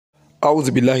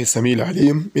أعوذ بالله السميع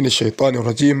العليم من الشيطان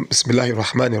الرجيم بسم الله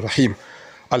الرحمن الرحيم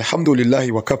الحمد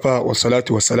لله وكفى والصلاة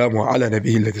والسلام على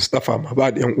نبيه الذي اصطفى ما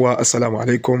بعد السلام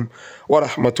alaikum wa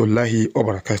rahmatullahi wa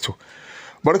barakatuh.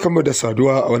 Barkanmu da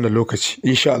saduwa a wannan lokaci.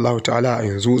 Insha Allah ta'ala a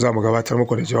yanzu za mu gabatar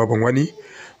muku da jawabin wani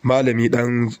malami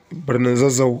dan birnin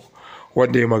Zazzau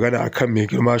wanda ya magana akan mai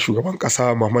girma shugaban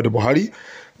ƙasa Muhammadu Buhari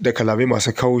da kalamai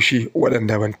masu kaushi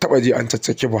waɗanda ban taɓa ji an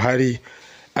caccake Buhari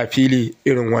a fili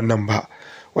irin wannan ba.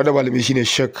 Wanda malami shine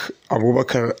Sheikh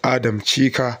Abubakar Adam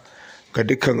Chika, ga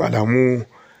dukkan alamu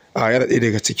yana ɗaya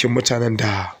daga cikin mutanen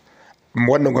da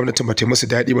wannan gwamnatin ba ta musu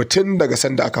daɗi ba tun daga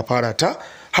sanda aka fara ta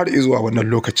har zuwa wannan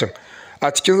lokacin.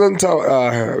 A cikin zanta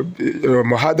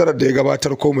muhadarar da ya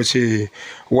gabatar ko mu ce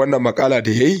wannan makala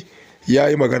da ya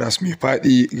yi magana su mai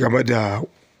faɗi game da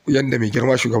yadda mai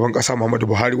girma shugaban ƙasa Muhammadu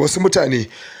Buhari wasu mutane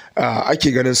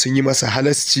ake ganin sun yi masa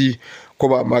halasci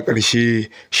kuma amma ƙarshe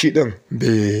shi ɗin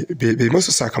bai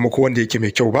musu sakamako wanda yake mai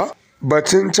kyau ba.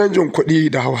 Batun canjin kuɗi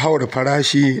da hauhawar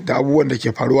farashi da abubuwan da ke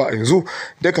faruwa a yanzu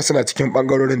duka suna cikin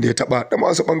ɓangarorin da ya taɓa da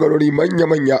masu ɓangarori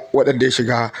manya-manya waɗanda ya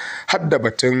shiga har da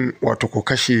batun wato ko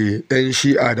kashe 'yan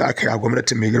shi'a da aka yi a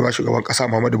gwamnatin mai girma shugaban ƙasa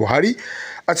Muhammadu Buhari.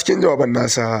 A cikin jawaban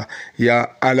nasa ya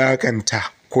alakanta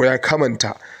ko ya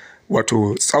kamanta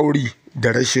wato tsauri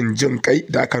da rashin jin kai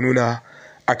da aka nuna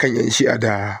akan 'yan shi'a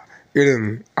da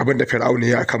irin abin da Fir'auna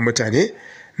ya akan mutane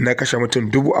na kashe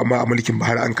mutum 1000 amma a mulkin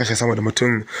Buhari an kashe sama da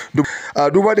mutum 1000. A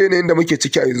duba da yanayin da muke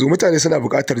ciki a yanzu mutane suna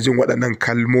buƙatar jin waɗannan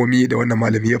kalmomi da wannan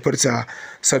malami ya furta,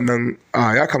 sannan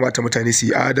ya kamata mutane su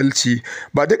yi adalci.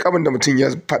 Ba duk abin da mutum ya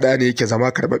faɗa ne yake zama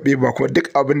karɓaɓɓe ba, kuma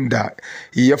duk abin da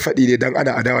ya faɗi ne dan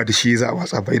ana adawa da shi za a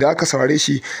watsa ba. Idan aka saurare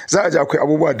shi za a ji akwai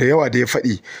abubuwa da yawa da ya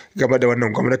faɗi game da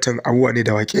wannan gwamnatin, abubuwa ne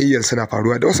da waƙiyyan suna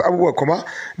faruwa da wasu abubuwa kuma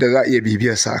da za a iya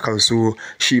bibiyarsa akan su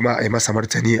shi ma a yi masa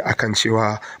martani akan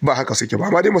cewa ba haka suke ba.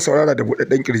 Amma dai mu saurara da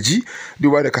buɗaɗɗen kirji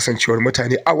duba da kasancewar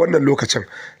mutane a wannan lokacin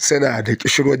suna da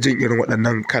kishirwar jin irin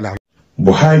waɗannan kalamu.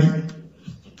 Buhari,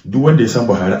 duk wanda ya san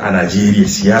Buhari a Najeriya,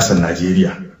 siyasar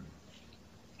Najeriya,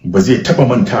 ba zai taɓa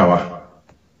mantawa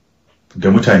da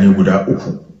mutane guda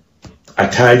uku a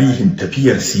tarihin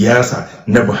tafiyar siyasa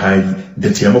na Buhari da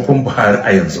taimakon Buhari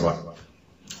a yanzu ba.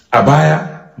 A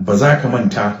baya ba za ka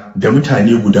manta da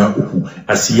mutane guda uku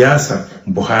a siyasar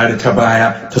Buhari ta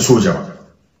baya ta soja ba.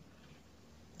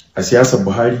 A siyasar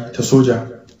Buhari ta soja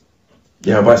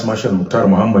ya ba su Marshal Muktar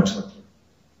Muhammad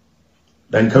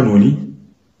dan Kano ne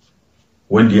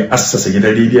wanda ya assasa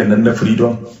gidan rediyon nan na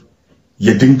Freedom,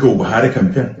 ya dinga wa Buhari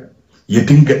kamfen, ya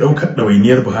dinga ɗaukar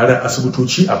ɗawainiyar Buhari a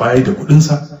asibitoci a baya da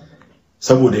kuɗinsa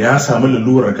saboda ya samu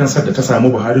lalurar kansa da ta samu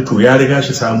Buhari to ya riga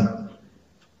shi samu.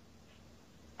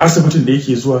 Asibitin da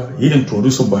yake zuwa yi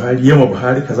introducing Buhari, yama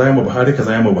Buhari kaza, yama Buhari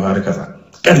kaza, yama Buhari kaza.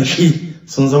 Ƙarshe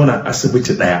sun zauna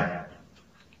asibiti ɗaya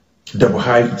da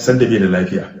Buhari sanda bai da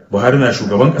lafiya. Buhari na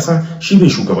shugaban ƙasa, shi bai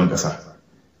shugaban ƙasa.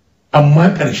 Amma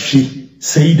ƙarshe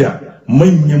sai da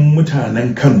manyan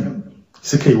mutanen Kano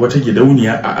suka yi wata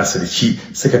gidauniya a asirci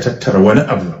suka tattara wani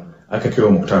abu aka kai wa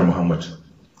Muktar Muhammad.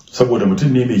 Saboda mutum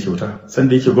ne mai kyauta,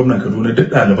 sanda yake gwamnan Kaduna duk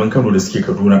ɗaliban Kano da suke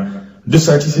Kaduna duk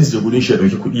sati sai su je gudun shi ya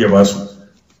ɗauki kuɗi ya basu.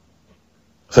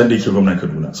 Sanda yake gwamnan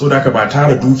Kaduna. Saboda haka ba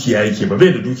tara dukiya yake ba,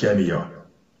 bai da dukiya mai yawa.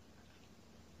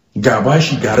 Ga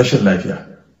bashi ga rashin lafiya.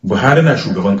 Buhari na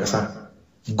shugaban ƙasa,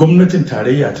 gwamnatin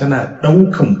tarayya tana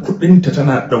ɗaukan kuɗinta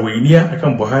tana ɗawainiya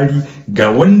akan Buhari,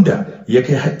 ga wanda ya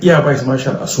kai haƙiya vice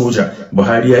marshal a soja.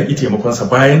 Buhari ya ƙi taimakonsa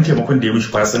bayan taimakon da ya mishi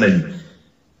fasinali.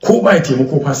 Ko ba ya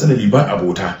taimako fasinali ba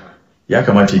abota, ya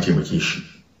kamata ya taimake shi.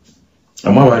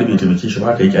 Amma Buhari bai taimake shi ba,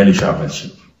 haka ya kyale shi a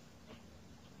falci.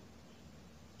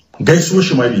 Gaisuwar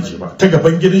shi ma bai je ba, ta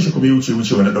gaban gidan shi kuma ya wuce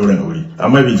wani ɗaurin aure,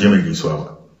 amma bai je mai gaisuwa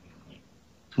ba.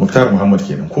 Muktar Muhammad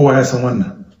kenan, kowa ya san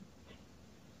wannan.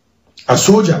 A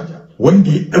soja wanda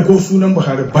ya ɗago sunan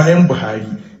Buhari bayan Buhari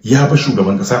ya ba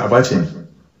shugaban ƙasa Abacha ne.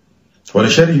 Wani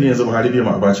shari ne yanzu Buhari bai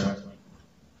ma Abacha?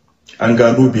 An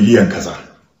gano biliyan kaza.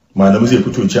 Malamu zai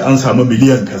fito ce an samu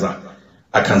miliyan kaza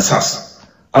a Kansas,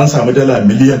 an samu dala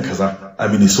miliyan kaza a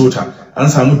Minnesota, an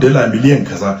samu dala miliyan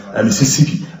kaza a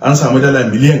Mississippi, an samu dala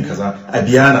miliyan kaza a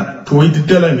Biyana. To wai duk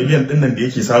dala miliyan ɗin nan da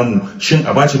yake samu, shin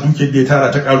Abacha dukiyar da ya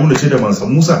tara ta Karuna ce da Mansan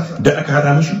Musa da aka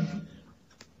hada mishi?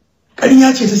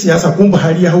 Ƙarya ce ta siyasa, kuma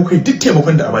Buhari ya hau kai duk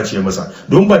taimakon da Abacha ya masa,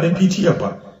 don ba dan PTF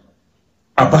ba.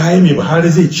 A baya mai Buhari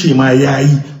zai ce ma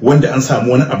yayi wanda an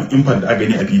samu wani abu impact da a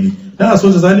gani a fili, dan a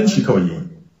soja zalunci kawai yayi.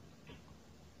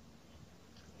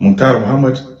 Muktar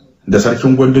Muhammad da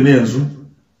sarkin Gwandu ne yanzu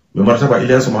mai martaba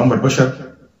Ilyasu Muhammad Bashar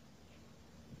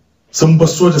sun bar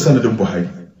soja sanadin Buhari,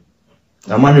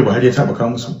 amma mai Buhari ya taɓa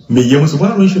musu, me ya musu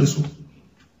ba ruwan shi da su.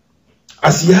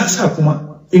 A siyasa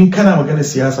kuma in kana magana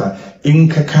siyasa, in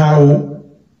ka kawo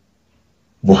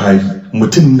Buhari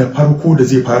mutum na farko da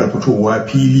zai fara fitowa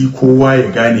fili kowa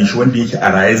ya gane shi wanda yake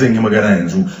a raye zan yi magana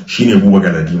yanzu shine Buba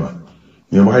Galadima.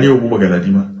 Me Buhari ya Buba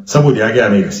Galadima saboda ya gaya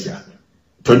mai gaskiya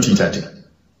 2013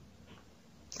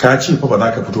 ka ce fa ba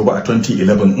za ka fito ba a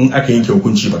 2011 in aka yanke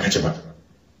hukunci baka ci ba,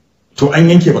 to an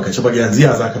yanke baka ci ba yanzu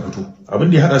ya za ka fito?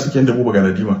 Abin da ya hada su kenan da Buba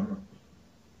Galadima.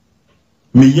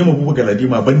 Me yima Buba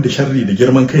Galadima banda sharri da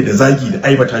girman kai da zagi da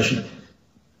aibata shi?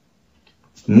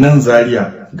 Nan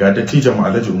Zaria ga dattijan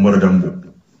Alhaji Umar Dambo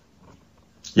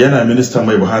yana ministan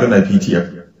mai, Buhari na PTF,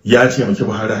 ya ce maki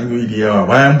Buhari hanyoyi da yawa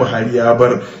bayan Buhari ya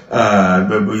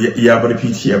bar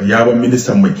PTF ya bar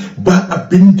ministan mai, ba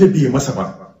abin da bai masa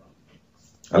ba.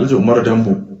 Alhaji Umar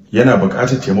Dambo yana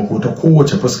buƙatar taimako ta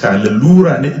kowace fuska,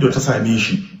 lalura na ido ta same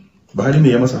shi, Buhari ne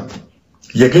ya masa?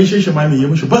 Ya gaishe shi ma me ya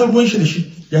mishi? Ba ruwan shi da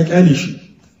shi, ya kyale shi.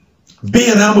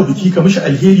 Bai rama biki ka mishi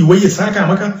alheri wai ya saka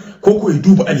maka, ko ya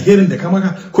duba alherin da ka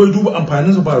maka, ko ya duba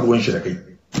amfanin su, ba ruwan shi da kai.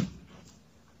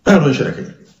 Ba ruwan shi da kai.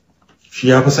 Shi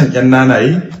ya fi son ƴan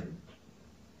nanaye,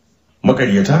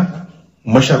 makaryata,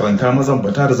 masharranta,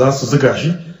 mazambata da za su zuga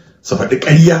shi, su faɗi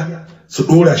ƙarya, su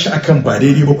ɗora shi akan ba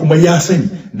daidai ba, kuma ya sani.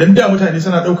 Dan da mutane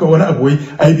suna ɗaukar wani abu wai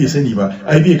ai bai sani ba,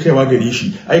 ai bai kaiwa gare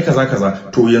shi, ai kaza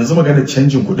kaza. To yanzu maganar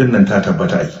canjin kuɗin nan ta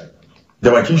tabbata ai. Da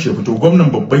bakin shi fito,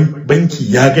 gwamnan babban banki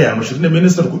ya gaya mishi, tunda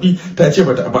ministar kuɗi ta ce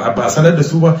ba sanar da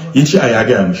su ba, ya ce a ya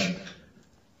gaya mishi.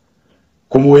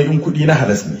 Kuma wai in kuɗi na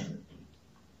halas ne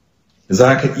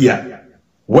za ka iya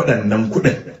waɗannan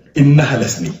kuɗin, in na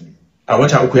halas ne a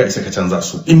wata uku ya isa ka canza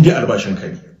su in dai albashin ka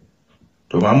ne.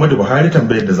 To Muhammadu Buhari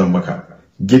tambayar da zan maka,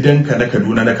 gidanka na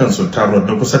Kaduna na kan Sultan Road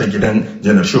na kusa da gidan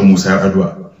Janar Shehu Musa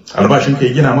Yar'adua, albashin ka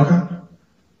ya gina maka?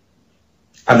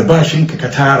 Albashin ka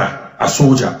tara a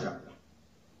soja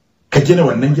ka gina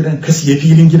wannan gidan, ka siya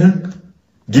filin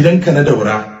gidanka na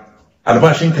Daura,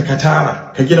 albashinka ka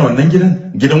tara ka gina wannan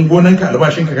gidan gonanka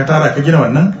albashinka ka tara ka gina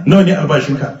wannan, nawa ne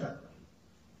albashinka?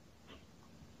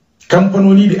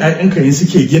 Kamfanoni da 'ya'yanka yin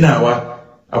suke ginawa,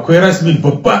 akwai rice mill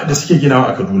babba da suke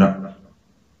ginawa a Kaduna,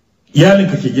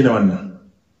 iyalinka ke gina wannan,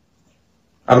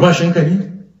 albashinka ne?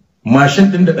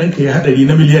 Mashin ɗin da ɗanka ya haɗari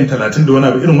na miliyan 30 da wani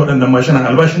abu, irin waɗannan mashinan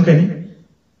albashinka ne?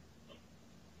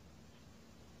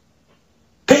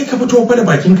 Kai ka fito fa da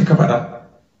bakinka ka faɗa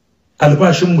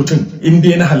albashin mutum in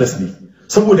dai na halas ne,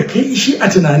 saboda kai shi a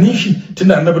tunanin shi,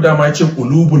 tunda annabi dama ya ce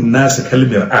qulubun nasu kal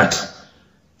mir'at,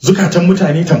 zukatan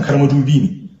mutane tamkar madubi ne,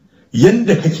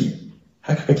 yanda kake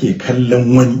haka kake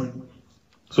kallon wani.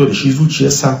 So da shi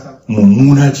zuciyarsa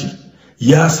mummuna ce,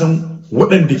 ya san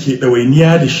waɗanda ke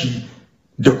ɗawainiya da shi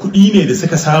da kuɗi ne da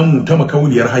suka samu ta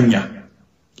makauniyar hanya,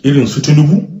 irin su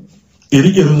Tinubu,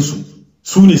 iri-irinsu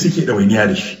su ne suke ɗawainiya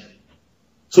da shi.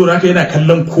 So da haka yana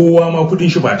kallon kowa ma kudin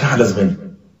shi ba ta halas bane.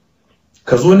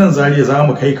 Ka zo nan Zaria za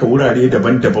mu kai ka wurare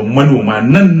daban-daban, manoma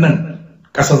nan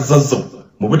kasar Zazzau,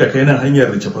 mu bi da kai nan hanyar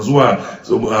Ricefa zuwa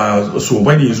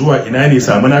Sobane zuwa ina ne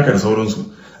samu naka da sauransu.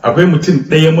 Akwai mutum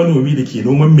ɗaya manomi da ke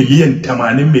noman miliyan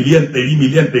 80, miliyan 100,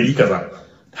 miliyan 100 kaza.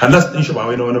 Halas din shi ba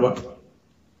wai na wani ba.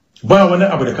 Ba wani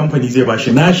abu da kamfani zai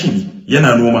bashi, nashi ne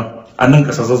yana noma a nan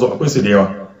kasar Zazzau, akwai su da yawa.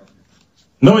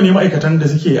 Nawa ne ma'aikatan da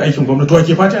suke aikin gwamnati? Wa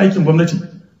ke fatan aikin gwamnati?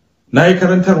 Na yi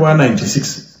karantarwa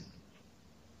 96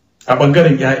 a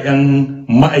ɓangaren 'ya'yan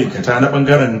ma'aikata na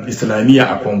ɓangaren Islamiyya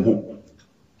a Congo.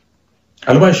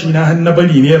 Albashi na hannu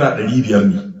bari naira 500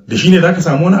 ne, da shi ne za ka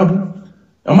samu wani abu,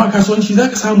 amma kasuwanci za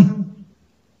ka samu.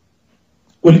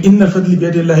 Qul innal fadli bi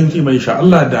yadillahi yuti man yasha.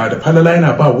 Allah da falala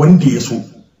yana ba wanda ya so,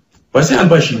 ba sai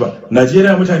albashi ba.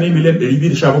 Najeriya mutane miliyan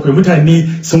 217,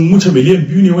 mutane sun wuce miliyan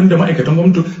 2 ne wanda ma'aikatan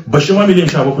gwamnati ba shi ma miliyan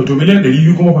 17, to miliyan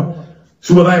 200 kuma fa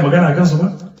su ba za a yi magana a kansu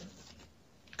ba.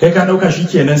 Kai ka ɗauka shi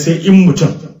kenan sai in mutum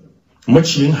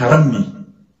maciyin haram ne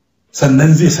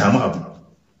sannan zai samu abu.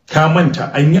 Ka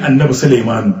manta an yi annabi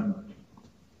Sulaimanu,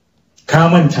 ka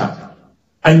manta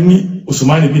an yi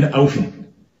Usman bin Aufin,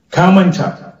 ka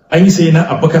manta an yi sayyidina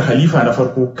Abubakar Halifa na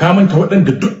farko, ka manta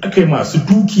waɗanda duk aka yi masu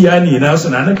dukiya ne nasu.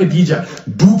 na Khadija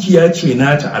dukiya ce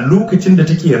nata a lokacin da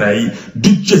take raye,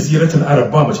 duk jaziratul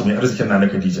Arab ba mace mai arzikin na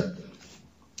Khadija.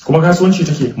 Kuma kasuwanci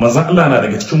take, manzon Allah na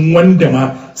daga cikin wanda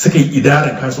ma suka yi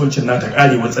idaran kasuwancin nata,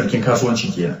 karewar tsarkin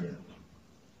kasuwanci kenan.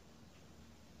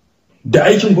 Da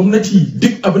aikin gwamnati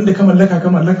duk abin da ka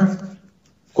mallaka,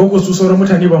 ko ko su sauran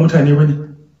mutane ba mutane bane.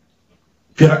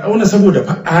 Fir'auna saboda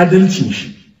fa adalcin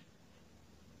shi,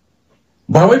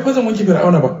 ba wai fa zan wanke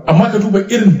Fir'auna ba, amma ka duba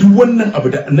irin duk wannan abu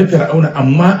da na Fir'auna,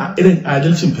 amma a irin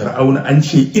adalcin Fir'auna an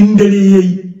ce in dare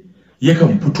yayi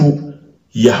yakan fito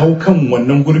ya hau kan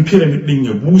wannan gurin pyramid din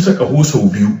ya busa kaho sau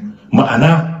 2,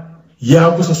 ma'ana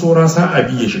ya kusa saura sa'a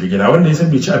 2 ya shiga gida. Wanda ya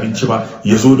san bai ci abinci ba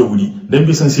ya zo da wuri, dan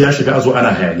bai san sai ya shiga a zo ana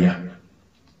hayaniya.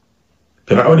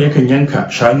 Fir'auna yakan yanka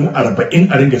shanu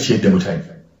 40 a ringa ciyar da mutane.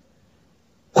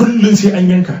 Kullum sai an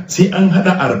yanka, sai an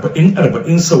hada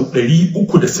 40 sau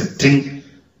 360,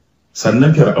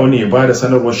 sannan Fir'auna ya bada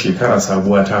sanarwar shekara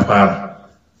sabuwa ta fara.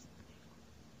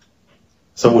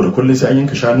 Saboda kullum sai an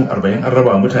yanka shanu 40 an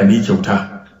raba mutane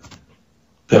kyauta.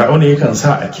 Fir'auna yakan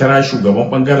sa a kira shugaban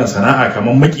bangaren sana'a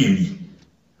kamar makeri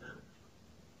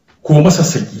ko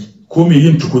masassaki ko mai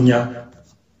yin tukunya,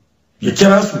 ya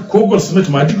kira su, ko goldsmith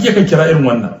ma duk yakan kira irin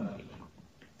wannan,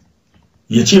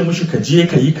 ya ce mushi ka je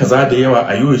ka yi kaza da yawa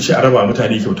a yau, ya ce a raba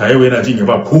mutane kyauta. Yau yana jin ya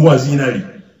ba kowa zinari,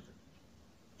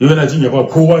 yau yana jin ya ba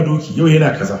kowa doki, yau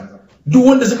yana kaza. Duk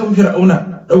wanda suka fi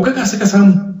Fir'auna ɗaukaka suka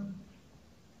samu.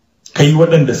 Kai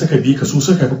waɗanda suka bi ka su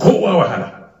suka fi kowa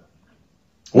wahala,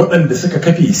 waɗanda suka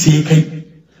kafe sai kai,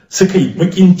 suka yi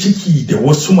baƙin ciki da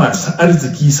wasu masu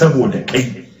arziki saboda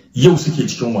kai, yau suke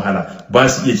cikin wahala, ba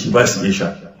su iya ci ba su iya sha.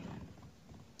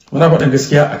 Muna faɗin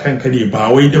gaskiya a kan ka ne,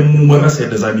 ba wai don mu mun rasa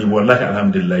yadda zamu yi. Wallahi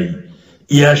alhamdulillah,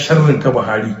 iya sharrin ka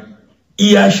Buhari,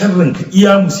 iya sharrin ka,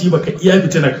 iya musiba ka, iya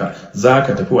fitina ka, za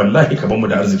ka tafi wallahi ka mu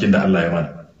da arzikin da Allah ya mana,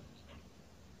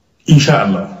 insha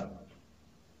Allah.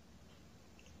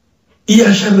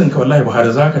 Iya sharrin ka wallahi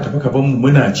Buhari, za ka tafi ka mu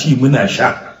muna ci muna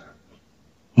sha,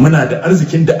 muna da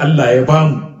arzikin da Allah ya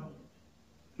bamu,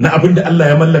 na abin da Allah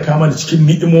ya mallaka mana cikin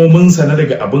ni'imominsa, na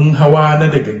daga abin hawa, na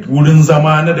daga wurin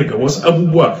zama, na daga wasu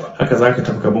abubuwa. Haka za ka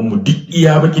tafi gaban mu duk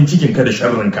iya bakin cikin ka da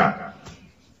sharrin ka.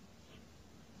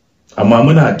 Amma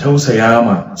muna tausaya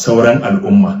ma sauran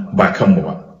al'umma, ba kanmu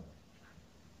ba.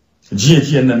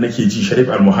 Jiyan nan nake ji Sharif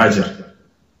Al-Muhajir,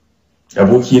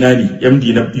 abokina ne, MD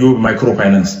na Yobe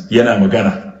Microfinance, yana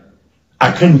magana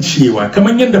akan cewa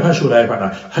kamar yadda Fashola ya faɗa,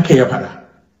 haka ya faɗa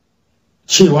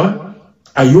cewa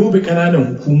a Yobe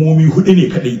ƙananan hukumomi 4 ne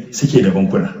kadai suke da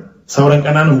bankuna, sauran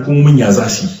ƙananan hukumomin ya za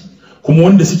su yi, kuma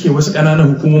wanda suke wasu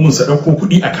ƙananan hukumomin su ɗauko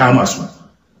kuɗi a kama su,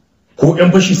 ko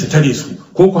 'yan fashi su tare su,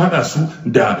 ko ku haɗa su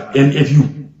da NIFU,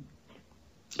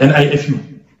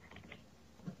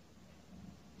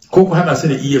 ko ku haɗa su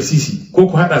da EFCC, ko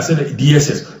ku haɗa su da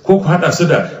DSS, ko ku haɗa su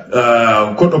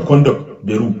da Code of Conduct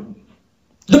Beru.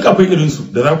 Duk akwai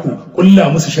irinsu da za ku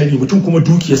ƙulla musu shari, mutum kuma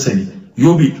dukiyarsa ne.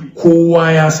 Yobe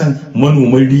kowa ya san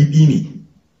manoman riɗi ne,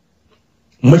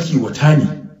 makiwata ne,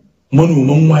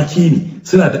 manoman wake ne,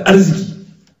 suna da arziki.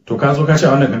 To ka zo ka ce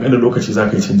a wannan kankanin lokaci za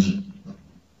ka yi canji.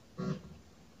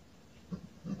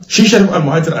 Shi Sharif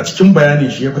Al-Muhajir a cikin bayanin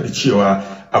shi ya faɗi cewa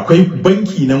akwai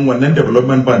banki nan, wannan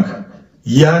Development Bank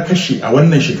ya kashe a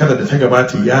wannan shekarar da ta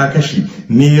gabata, ya kashe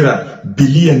naira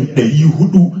biliyan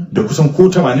 400 da kusan ko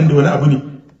 80 da wani abu ne.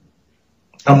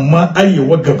 Amma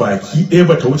arewa gabaki ɗaya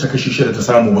bata wuce kashi 6 ta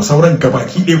samu ba, sauran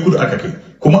gabaki ɗaya kudu aka kai,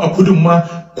 kuma a kudun ma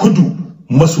kudu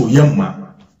maso yamma.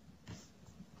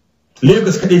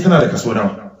 Lagos kaɗai tana da kaso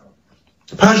nawa?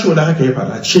 Fashola haka ya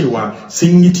faɗa cewa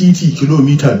sun yi titi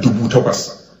kilomita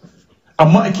 8,000,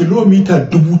 amma a kilomita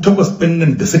 8,000 ɗin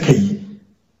nan da suka yi,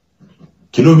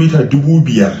 kilomita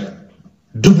 5,000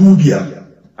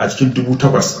 a cikin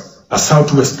 8,000 a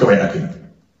southwest kawai aka yi,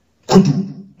 kudu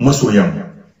maso yamma.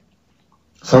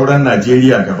 Sauran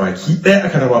Najeriya gabaki ɗaya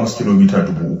aka raba musu kilomita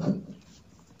 3,000.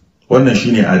 Wannan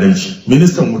shine adalci.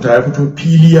 Ministan wuta ya fito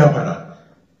fili ya faɗa.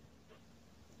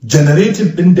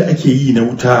 Generating ɗin da ake yi na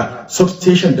wuta,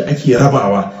 substation da ake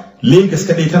rabawa, Lagos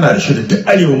kaɗai tana da 6, duk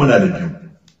arewa muna da 2.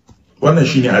 Wannan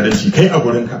shine adalci kai a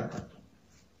gurinka.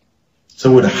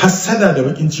 Saboda hassada da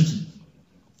bakin ciki,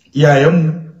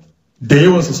 iyayenmu da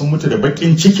yawansu sun mutu da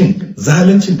bakin cikin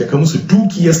zaluncin da ka musu,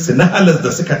 dukiyarsu na halas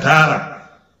da suka tara.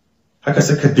 Haka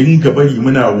suka dinga bari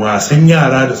muna wasan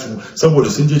yara da su, saboda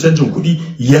sun je canjin kuɗi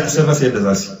ya sun rasa yadda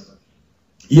za su.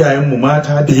 Iyayenmu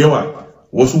mata da yawa,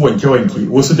 wasu wanke-wanke,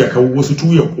 wasu dakau, wasu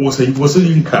tuya kosai, wasu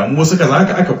yin kamu, wasu kaza.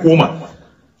 Haka aka koma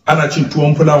ana cin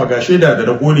tuwon fulawa. Ga shaida da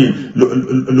rago ne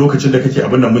lokacin da kake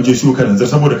abin nan, mun je siyo kananzir,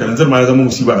 saboda kananzir ma ya zama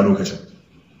musiba a lokacin.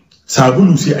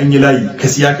 Sabulu sai an yi layi, ka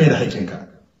siya kai da haƙƙinka.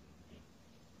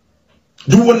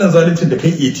 Duk wannan zaluncin da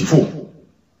kai 84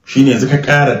 shine yanzu ka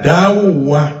ƙara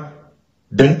dawowa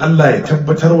don Allah ya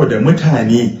tabbatar wa da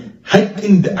mutane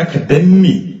haƙƙin da aka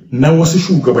danne na wasu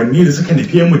shugabanni da suka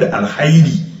nufe mu da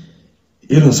alhairi,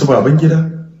 irin su Babangida.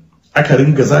 Aka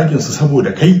ringa zagin su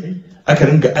saboda kai, aka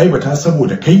ringa aibata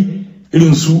saboda kai,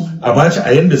 irin su Abacha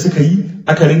a yanda suka yi,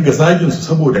 aka ringa zagin su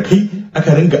saboda kai,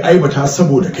 aka ringa aibata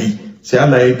saboda kai. Sai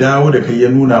Allah ya dawo da kai ya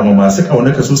nuna ma masu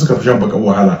kaunaka su suka fi shan bakan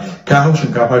wahala. Ka hau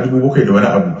shinkafa 7,000 da wani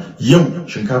abu, yau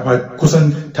shinkafa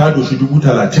kusan ta doshi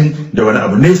 30,000 da wani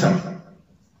abu nesa.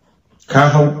 Ka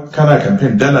hau kana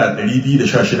kamfen dala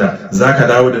 216, za ka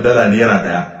dawo da dala naira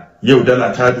 1, yau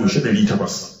dala ta doshi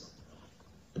 800.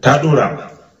 Ta dora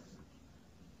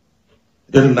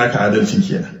irin naka adalcin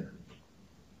kenan.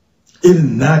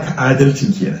 irin naka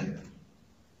adalcin kenan.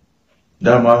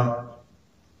 Dama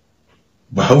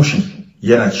Bahaushe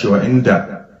yana cewa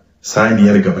inda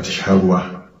saniyar gaba ta sha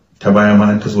ruwa ta baya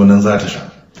ma ta zo nan za ta sha.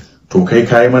 To kai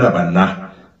kayi mana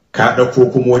banna, ka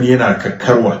ɗauko kuma wani yana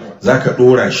kakkarwa, za ka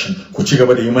ɗora shi ku ci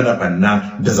gaba da yi mana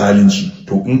banna da zalunci.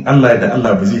 To in Allah da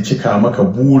Allah ba zai cika maka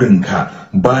burinka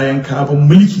bayan ka bin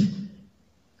mulki.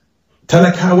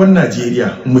 Talakawan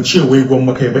Najeriya mu ce wai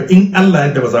gwamma kai ba, in Allah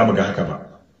yadda ba za mu ga haka ba,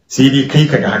 sai dai kai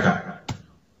ka ga haka.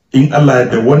 In Allah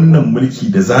yadda wannan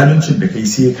mulki da zaluncin da kai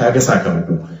sai ka ga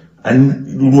sakamako. An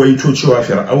ruwaito cewa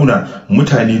Fir'auna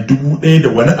mutane 1000 da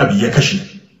wani abu ya kashe.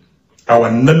 A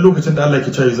wannan lokacin da Allah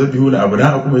ke cewa zabihu na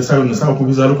abuna kuma ya sa nisa ku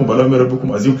bi zalikum bala mai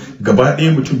rabbukum azim, gaba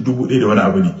ɗaya mutum 1000 da wani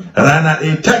abu ne. Rana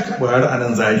ɗaya tak Buhari a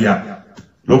nan Zaria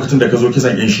lokacin da ka zo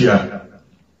kisan yan shi'a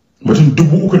mutum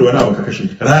 3000 da wani abu ka kashe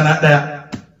rana ɗaya.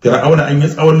 Fir'auna an yi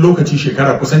tsawon lokaci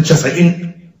shekara kusan 90,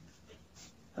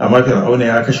 amma Fir'auna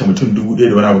ya kashe mutum 1000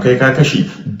 da wani abu, kai ka kashe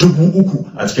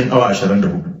 3000 a cikin awa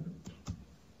 24.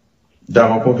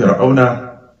 Dama ko Fir'auna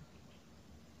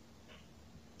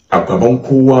a gaban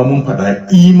kowa mun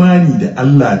faɗa imani da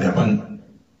Allah daban,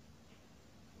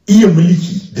 iya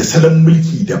mulki da salon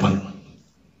mulki daban.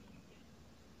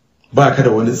 Ba ka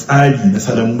da wani tsari na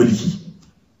salon mulki.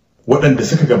 Waɗanda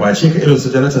suka gabace ka irin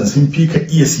su Jonathan sun fi ka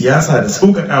iya siyasa da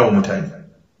sauƙaƙa wa mutane.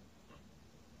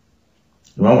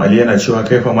 Imam Ali yana cewa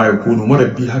kaifa ma yakunu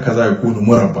murabbi haka za yakunu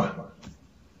murabba.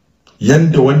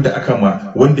 Yanda wanda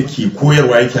ke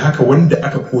koyarwa yake haka wanda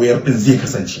aka koyar din zai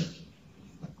kasance.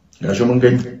 Gashi mun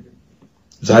gani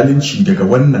zalunci daga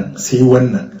wannan sai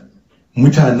wannan,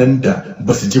 mutanen da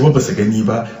basu ji ba basu gani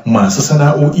ba, masu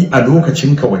sana'o'i a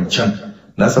lokacin ka wancan.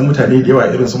 Na san mutane da yawa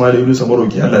irin su Malam Yunus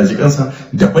Maroki Allah ya ji kansa,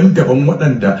 daban-daban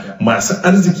waɗanda masu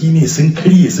arziki ne sun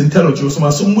karye sun talauce, wasu ma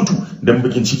sun mutu dan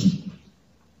bakin ciki.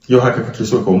 Yau haka kake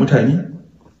so ka wa mutane,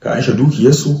 ka aisha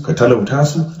dukiyarsu, ka talauta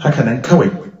su haka nan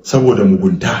kawai saboda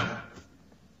mugunta.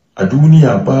 A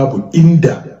duniya babu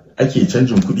inda ake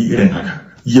canjin kuɗi irin haka.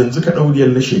 Yanzu ka ɗau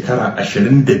riyal na shekara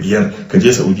 25 ka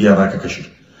je Saudiya za ka kashe,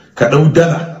 ka ɗau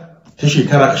dala ta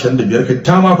shekara 25 ka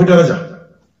ta ma fi daraja.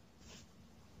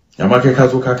 Amma kai ka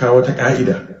zo ka kawo wata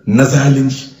ka'ida na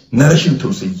zalunci na rashin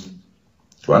tausayi.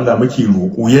 To Allah muke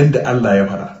roƙo yanda Allah ya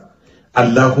fara,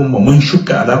 Allahumma man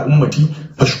shukka ala ummati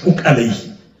fashkuk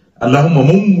alaihi, Allahumma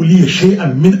man wuliya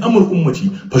shay'an min amr ummati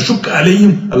fashukka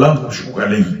alaihim, Allahumma fashkuk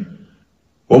alaihi,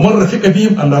 wa man rafiqa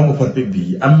bihim Allahumma farfiq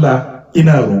bihi. Allah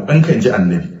ina roƙonka, inji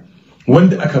annabi,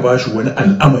 wanda aka bashi wani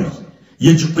al'amari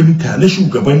ya jibinta na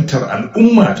shugabantar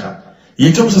al'ummata, ya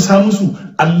tausasa musu,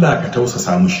 Allah ka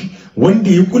tausasa mushi. Wanda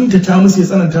ya kuntata musu ya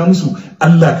tsananta musu,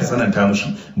 Allah ka tsananta mushi.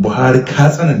 Buhari ka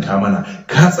tsananta mana,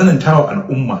 ka tsananta wa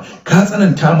al'umma, ka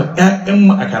tsananta ma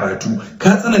ƴaƴanmu a karatu,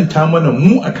 ka tsananta mana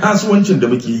mu a kasuwancin da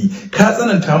muke yi, ka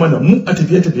tsananta mana mu a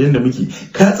tafiye-tafiyen da muke,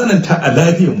 ka tsananta a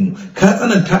lafiyarmu, ka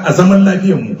tsananta a zaman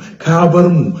lafiyarmu, ka bar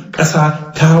mu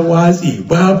ƙasa ta watse,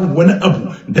 babu wani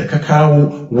abu da ka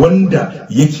kawo wanda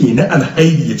yake na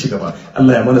alhairi ya ci gaba.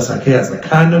 Allah ya mana sakaya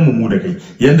tsakaninmu mu da kai,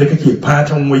 yanda kake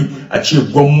fatan wai a ce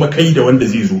gwamma kai da wanda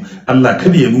zai zo. Allah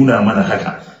kada ya nuna mana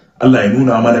haka, Allah ya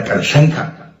nuna mana ƙarshen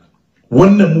ka.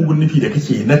 Wannan mugun nufi da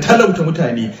kake na talauta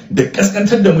mutane da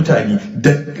kaskantar da mutane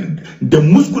da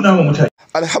musguna wa mutane.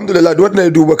 Alhamdulillah, duk wanda ya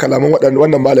duba kalaman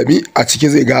wannan malami a ciki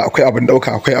zai ga akwai abin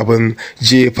dauka, akwai abin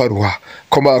jefarwa,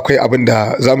 kuma akwai abin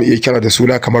da zamu iya kira da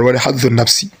suna kamar wani hazzun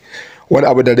nafsi, wani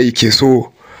abu da rai ke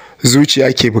so,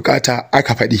 zuciya ke bukata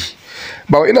aka faɗi.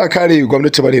 Ba wa ina kare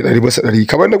gwamnati bane 100%,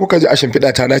 kamar da kuka ji a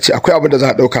shimfiɗa ta na ce akwai abin da za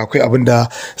a ɗauka, akwai abin da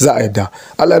za a yadda.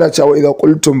 Allah yana cewa idza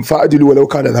qultum fa'dilu walau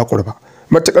kana za qurba.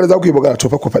 Matakar za ku yi magana to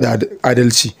fa ku faɗi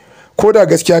adalci, ko da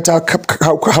gaskiya ta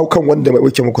hau kan wanda mai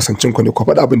wuce makusancin ku ne, ku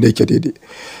faɗi abin da yake daidai.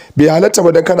 Bai halatta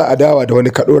ba dan kana adawa da wani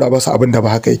ka ɗora masa abin da ba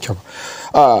haka yake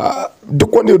ba.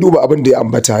 Duk wanda ya duba abin da ya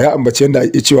ambace yadda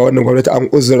ake cewa wannan gwamnati an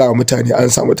uzura wa mutane, an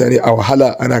sa mutane a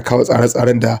wahala, ana kawo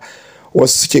tsare-tsaren da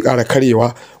wasu suke ƙara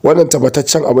karyewa. Wannan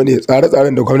tabbataccen abu ne.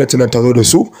 Tsare-tsaren da gwamnati nan ta zo da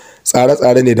su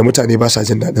tsare-tsare ne da mutane ba sa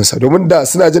jin daɗin sa, domin da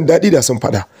suna jin daɗi da sun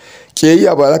faɗa.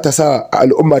 Ƙiyayya ba za ta sa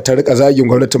al'umma ta rika zagin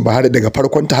gwamnatin Buhari daga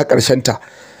farkon ta har ƙarshen ta,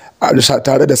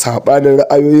 tare da saɓanin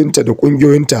ra'ayoyinta da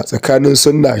ƙungiyoyinta tsakanin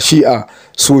sunna, shi'a,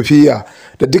 sufiya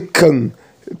da dukkan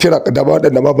firak da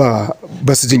waɗanda ma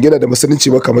ba su jingina da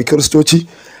musulunci ba kamar kiristoci,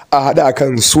 a haɗa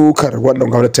akan sukar wannan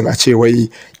gwamnatin a ce wai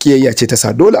ƙiyayya ce ta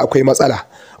sa. Dole akwai matsala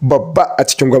babba a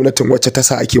cikin gwamnatin wacce ta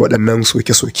sa ake waɗannan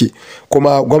soke-soke,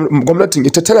 kuma gwamnatin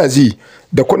ita tana ji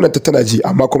da kunnanta tana ji,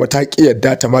 amma kuma ta ƙi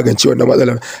yadda ta magance wannan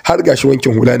matsalar, har gashi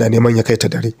wankin hula na neman ya kai ta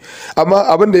dare. Amma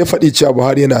abin da ya faɗi cewa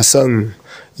Buhari yana son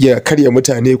ya karya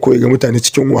mutane ko ya ga mutane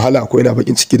cikin wahala ko yana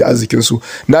bakin ciki da arzikinsu,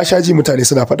 na sha ji mutane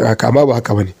suna faɗin haka, amma ba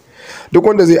haka bane. duk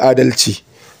wanda zai adalci,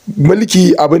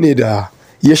 mulki abu ne da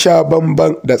ya sha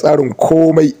bamban da tsarin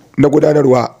komai na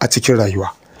gudanarwa a cikin rayuwa.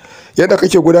 Yadda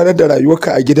kake gudanar da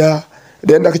rayuwarka a gida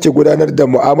da yadda kake gudanar da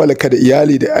mu'amalarka da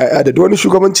iyali da 'ya'ya da wani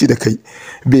shugabanci da kai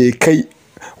bai kai,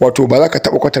 wato ba za ka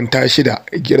taɓa kwatanta shi da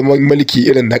girman mulki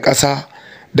irin na ƙasa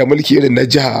da mulki irin na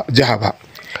jiha ba.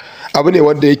 Abu ne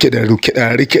wanda yake da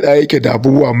rikida yake da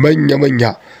abubuwa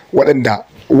manya-manya waɗanda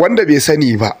wanda bai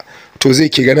sani ba to zai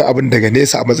ke ganin abin daga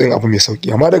nesa a matsayin abu mai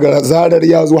sauki, amma daga zarar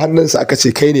ya zo hannunsa aka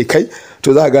ce kai ne kai,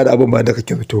 to za a gane abin ba da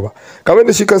kake zato ba. Kamar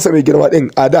da shi kansa mai girma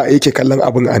din a da yake kallon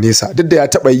abin a nesa, duk da ya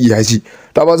taba yi ya ji,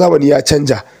 to amma zamani ya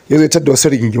canja, ya zai tar da wasu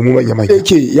rigingimu manya-manya.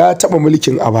 Yake ya taba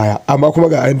mulkin a baya, amma kuma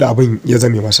ga yadda abin ya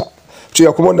zame masa. To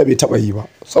ya kuma wanda bai taba yi ba.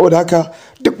 Saboda haka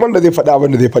duk wanda zai faɗi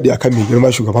abin da zai faɗi akan mai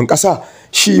girma shugaban ƙasa,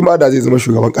 shi ma da zai zama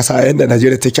shugaban ƙasa yadda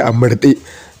Najeriya take a murɗe,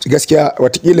 gaskiya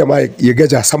watakila ma ya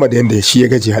gaja sama da yadda shi ya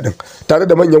gaji haɗin, tare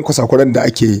da manyan kusakuran da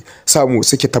ake samu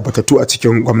suke tabbatattu a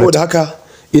cikin gwamnati. Saboda haka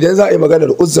idan za a yi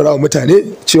maganar uzzura wa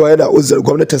mutane cewa yana uzzur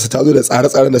gwamnatinsa ta zo da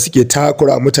tsare-tsaren da suke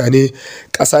takura mutane,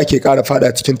 ƙasa ke ƙara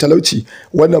fada cikin talauci,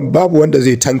 wannan babu wanda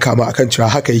zai tanka ma akan cewa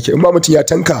haka yake. In ma mutum ya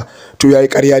tanka to ya yi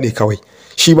ƙarya ne kawai.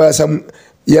 Shi ma ya san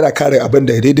yana kare abin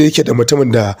da daidai yake da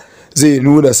mutumin da zai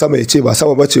nuna sama ya ce ba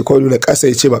sama bace, ko nuna ƙasa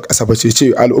ya ce ba ƙasa bace, ce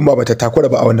al'umma ba ta takura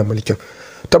ba a wannan mulkin.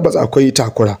 Tabbas akwai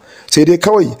takura, sai dai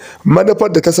kawai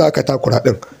manufar da ta sa aka takura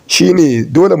din shine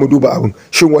dole mu duba abin,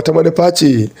 shin wata manufa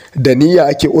ce da niyya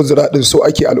ake uzura din, so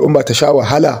ake al'umma ta sha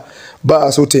wahala ba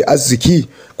a so ta yi arziki,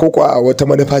 ko kuwa wata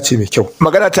manufa ce mai kyau.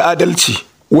 Magana ta adalci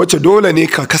wacce dole ne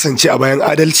ka kasance a bayan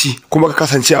adalci, kuma ka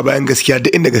kasance a bayan gaskiya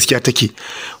duk inda gaskiya take.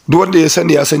 Duk wanda ya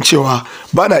sani ya san cewa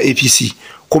bana APC,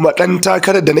 kuma dan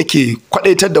takarar da nake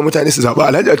kwadaitar da mutane su zaɓa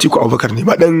Alhaji Atiku Abubakar ne,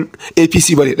 ba dan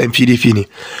APC bane, dan PDP ne.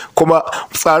 Kuma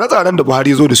tsare-tsaren da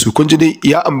Buhari zo da su, kun ji dai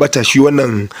ya ambata, shi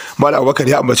wannan Malam Abubakar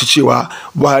ya ambaci cewa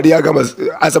Buhari ya gama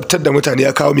azabtar da mutane,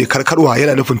 ya kawo mai karkarwa,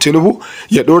 yana nufin Tinubu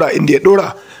ya dora inda ya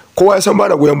dora. Kowa ya san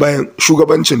bana goyon bayan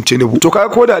shugabancin Tinubu. To kaga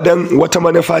koda dan wata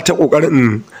manufa ta kokarin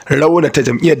in raunata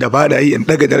jam'iyyar da bana yi, in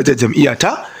daga darajar jam'iyya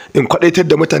ta, in kwadaitar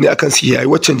da mutane akan su yayi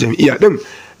waccan jam'iyya din,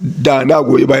 da na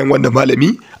goyi bayan wanda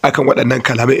malami akan waɗannan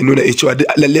kalamai, in nuna cewa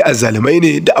lalle azzalumai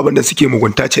ne, da abin da suke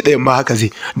mugunta ce ɗayan ma haka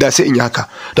zai, da sai in yi haka.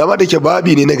 Da ma da ke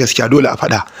babi ne na gaskiya, dole a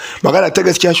faɗa magana ta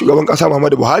gaskiya. Shugaban ƙasa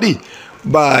Muhammadu Buhari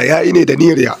ba ya yi ne da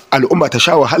niyyar al'umma ta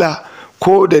sha wahala,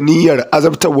 ko da niyyar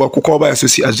azabtarwa, ko kuma baya so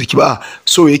su arziki ba,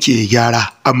 so yake gyara,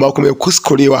 amma kuma ya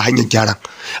kuskurewa hanyar gyaran.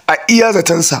 A iya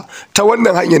zatansa ta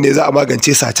wannan hanyar ne za a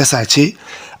magance sace-sace,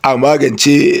 a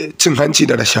magance cin hanci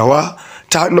da rashawa,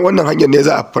 ta wannan hanyar ne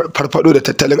za a farfado da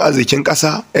tattalin arzikin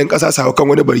ƙasa, 'yan ƙasa su hau kan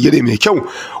wani bargire mai kyau,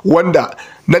 wanda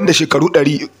nan da shekaru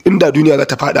 100 inda duniya za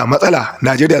ta fada matsala,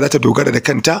 Najeriya za ta dogara da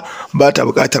kanta, ba ta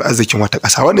buƙatar arzikin wata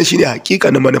ƙasa. Wannan shine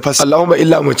hakikanin manufar. Allahumma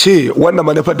illa mu ce wannan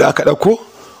manufar da aka ɗauko,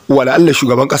 wala Allah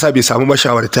shugaban kasa bai samu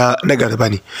mashawarta na gari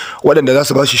bane waɗanda za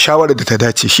su ba shi shawarar da ta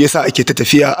dace, shi yasa ake ta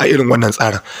tafiya a irin wannan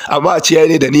tsarin. Amma a ce yayi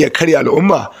ne da niyyar karya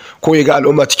al'umma, ko ya ga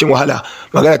al'umma cikin wahala,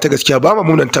 magana ta gaskiya ba mu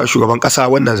munanta shugaban kasa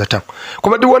wannan zaton.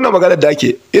 Kuma duk wannan maganar da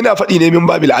ake, ina faɗi ne min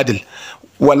babil adil.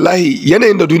 Wallahi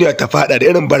yanayin da duniya ta fada da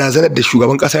irin barazanar da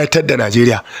shugaban kasa ya tadda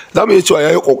Najeriya, za mu iya cewa ya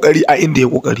yi kokari a inda ya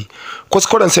kokari,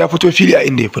 kuskurensa ya fito fili a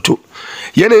inda ya fito.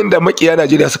 Yanayin da makiya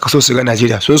Najeriya suka so su ga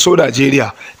Najeriya, sun so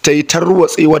Najeriya ta yi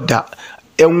tarwatse, wadda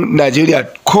 'yan Najeriya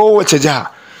kowace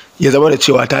jiha ya zama da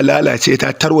cewa ta lalace,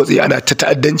 ta tarwatse, ana ta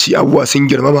ta'addanci, abubuwa sun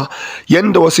girmama,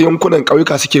 yanda wasu yankunan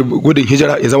ƙauyuka suke gudun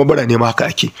hijira ya zama birane ma haka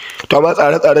ake. To amma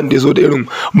tsare-tsaren da ya zo da irin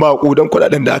maƙudan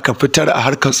kuɗaɗen da aka fitar a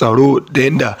harkar tsaro, da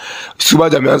yanda su ma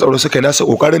jami'an tsaro suka yi nasa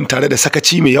ƙoƙarin, tare da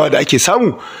sakaci mai yawa da ake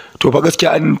samu, to fa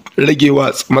gaskiya an rage wa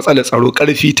matsalar tsaro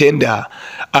ƙarfi, ta yanda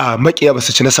a makiya ba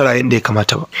su ci nasara yanda ya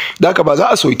kamata ba. Da haka ba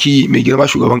za a soki mai girma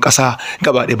shugaban ƙasa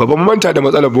gaba ɗaya ba. Ban manta da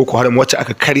matsalar Boko Haram wacce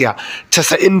aka karya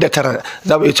 99,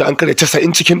 za mu iya cewa an karya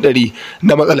 90 cikin 100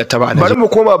 na matsalar ta ba. Bari mu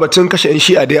koma batun kashe 'yan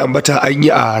shi'a da ya ambata an yi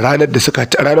a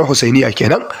ranar Husainiya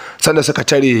kenan, sanda suka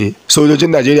tare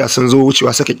sojojin Najeriya sun zo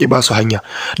wucewa, suka ƙi ba su hanya.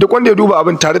 Duk wanda ya duba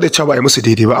abin, tare da cewa ba yi musu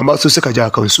daidai ba, amma su suka ja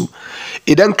kansu.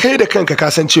 Idan kai da kanka ka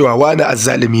san cewa wani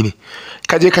azzalumi ne,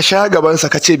 ka je ka sha gabansa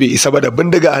ka ce bai isa ba, da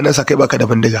bindiga a nan sa, kai baka da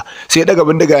bindiga, sai ya daga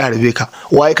bindiga ya harbe ka,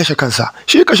 waye kashe kansa?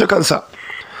 Shi kashe kansa.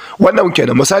 Wannan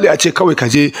kenan. Misali a ce kawai ka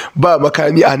je ba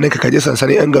makami a hannunka, ka je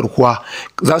sansanin 'yan garkuwa,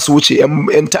 za su wuce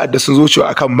 'yan ta'adda sun zo cewa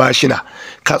akan mashina,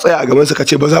 ka tsaya a gabansa ka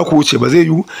ce ba za ku wuce ba, zai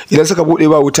yiwu? Idan suka bude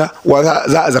ba wuta, wa za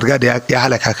a zarga da ya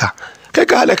halaka ka? Kai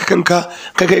ka halaka kanka,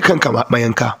 kai kanka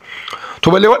mayanka. To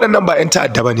balle waɗannan ba 'yan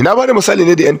ta'adda bane. Na bada misali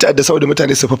ne da 'yan ta'adda saboda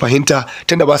mutane su fi fahimta,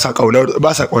 tunda ba sa ƙaunar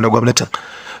gwamnatin.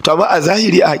 To amma a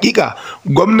zahiri, a hakika,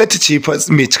 gwamnati ce fa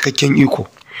mai cikakken iko.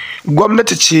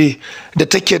 Gwamnati ce da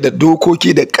take da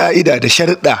dokoki da ka'ida da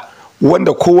sharuɗa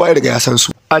wanda kowa ya riga ya san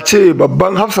su. A ce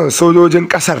babban hafsan sojojin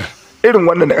kasar irin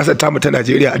wannan da kasar tamu ta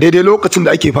Najeriya a daidai lokacin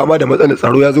da ake fama da matsalar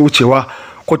tsaro ya zo wucewa,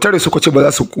 ku tare su ku ce ba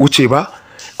za su wuce ba,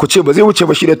 ku ce ba zai wuce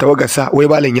ba shi da tawagarsa, wai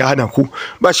malam ya hana ku.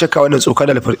 Ba shakka wannan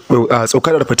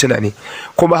tsokanar fitina ne,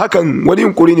 kuma hakan wani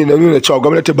yunkuri ne na nuna cewa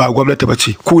gwamnati ba gwamnati ba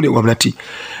ce, ku ne gwamnati.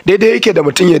 Daidai yake da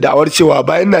mutum ya da'awar cewa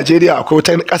bayan Najeriya akwai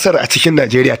wata kasar a cikin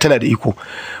Najeriya tana da iko.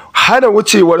 Hana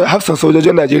wucewar hafsan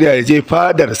sojojin Najeriya ya je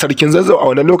fadar sarkin Zazzau a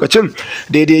wannan lokacin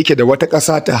daidai yake da wata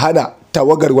ƙasa ta hana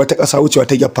tawagar wata ƙasa wucewa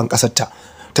ta gefen ƙasarta,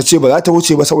 ta ce ba za ta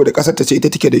wuce ba saboda ƙasar ta ce ita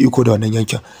take da iko da wannan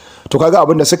yankin. To kaga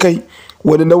abin da suka yi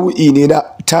wani nau'i ne na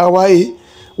tawaye,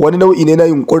 wani nau'i ne na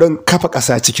yunkurin kafa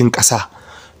ƙasa cikin ƙasa.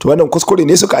 To wannan kuskure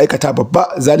ne suka aikata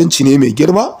babba, zalunci ne mai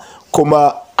girma,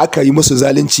 kuma aka yi musu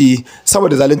zalunci sama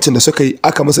da zaluncin da suka yi,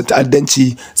 aka musu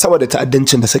ta'addanci sama da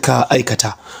ta'addancin da suka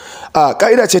aikata. A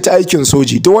ka'ida ce ta aikin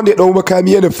soji, duk wanda ya ɗau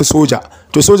makami ya nufi soja,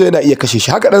 to soja yana iya kashe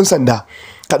shi. Haka ɗan sanda,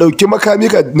 ka ɗauki makami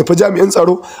ka nufi jami'in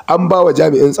tsaro, an ba wa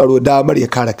jami'in tsaro damar ya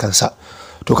kare kansa.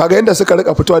 To kaga yadda suka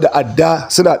rika fitowa da adda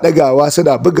suna ɗagawa,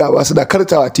 suna bugawa, suna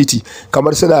kartawa titi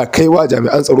kamar suna kaiwa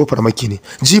jami'an tsaro farmaki ne,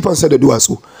 jifansa da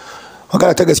duwatsu.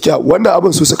 Magana ta gaskiya wannan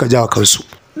abin su suka jawa kansu.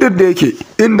 Duk da yake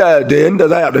inda da yanda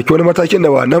za a ɗauki wani matakin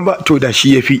da ba nan ba, to da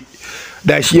shi ya fi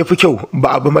kyau,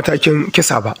 ba abu matakin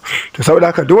kisa ba. To saboda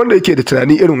haka duk wanda yake da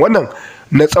tunani irin wannan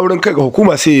na tsaurin kai ga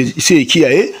hukuma sai ya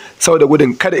kiyaye, saboda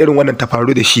gudun kada irin wannan ta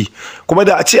faru da shi. Kuma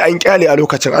da a ce an kyale a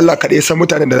lokacin, Allah kaɗai san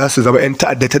mutanen da za su zama 'yan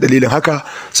ta'adda ta dalilin haka,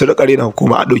 su riƙa rena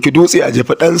hukuma, a ɗauki dutse a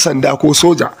jefa ɗan sanda ko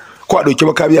soja, ko a ɗauki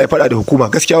makami a faɗa da hukuma.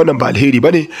 Gaskiya wannan ba alheri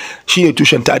ba ne, shi ne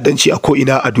tushen ta'addanci a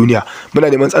ko'ina a duniya. Muna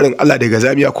neman tsarin Allah daga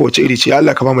zamiya ko wace iri ce.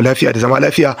 Allah ka ba mu lafiya da zama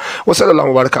lafiya. Wa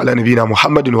sallallahu baraka ala nabiyina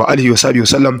Muhammadin wa alihi wa sahbihi wa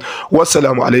sallam.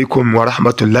 Wassalamu alaikum wa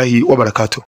rahmatullahi wa barakatuh.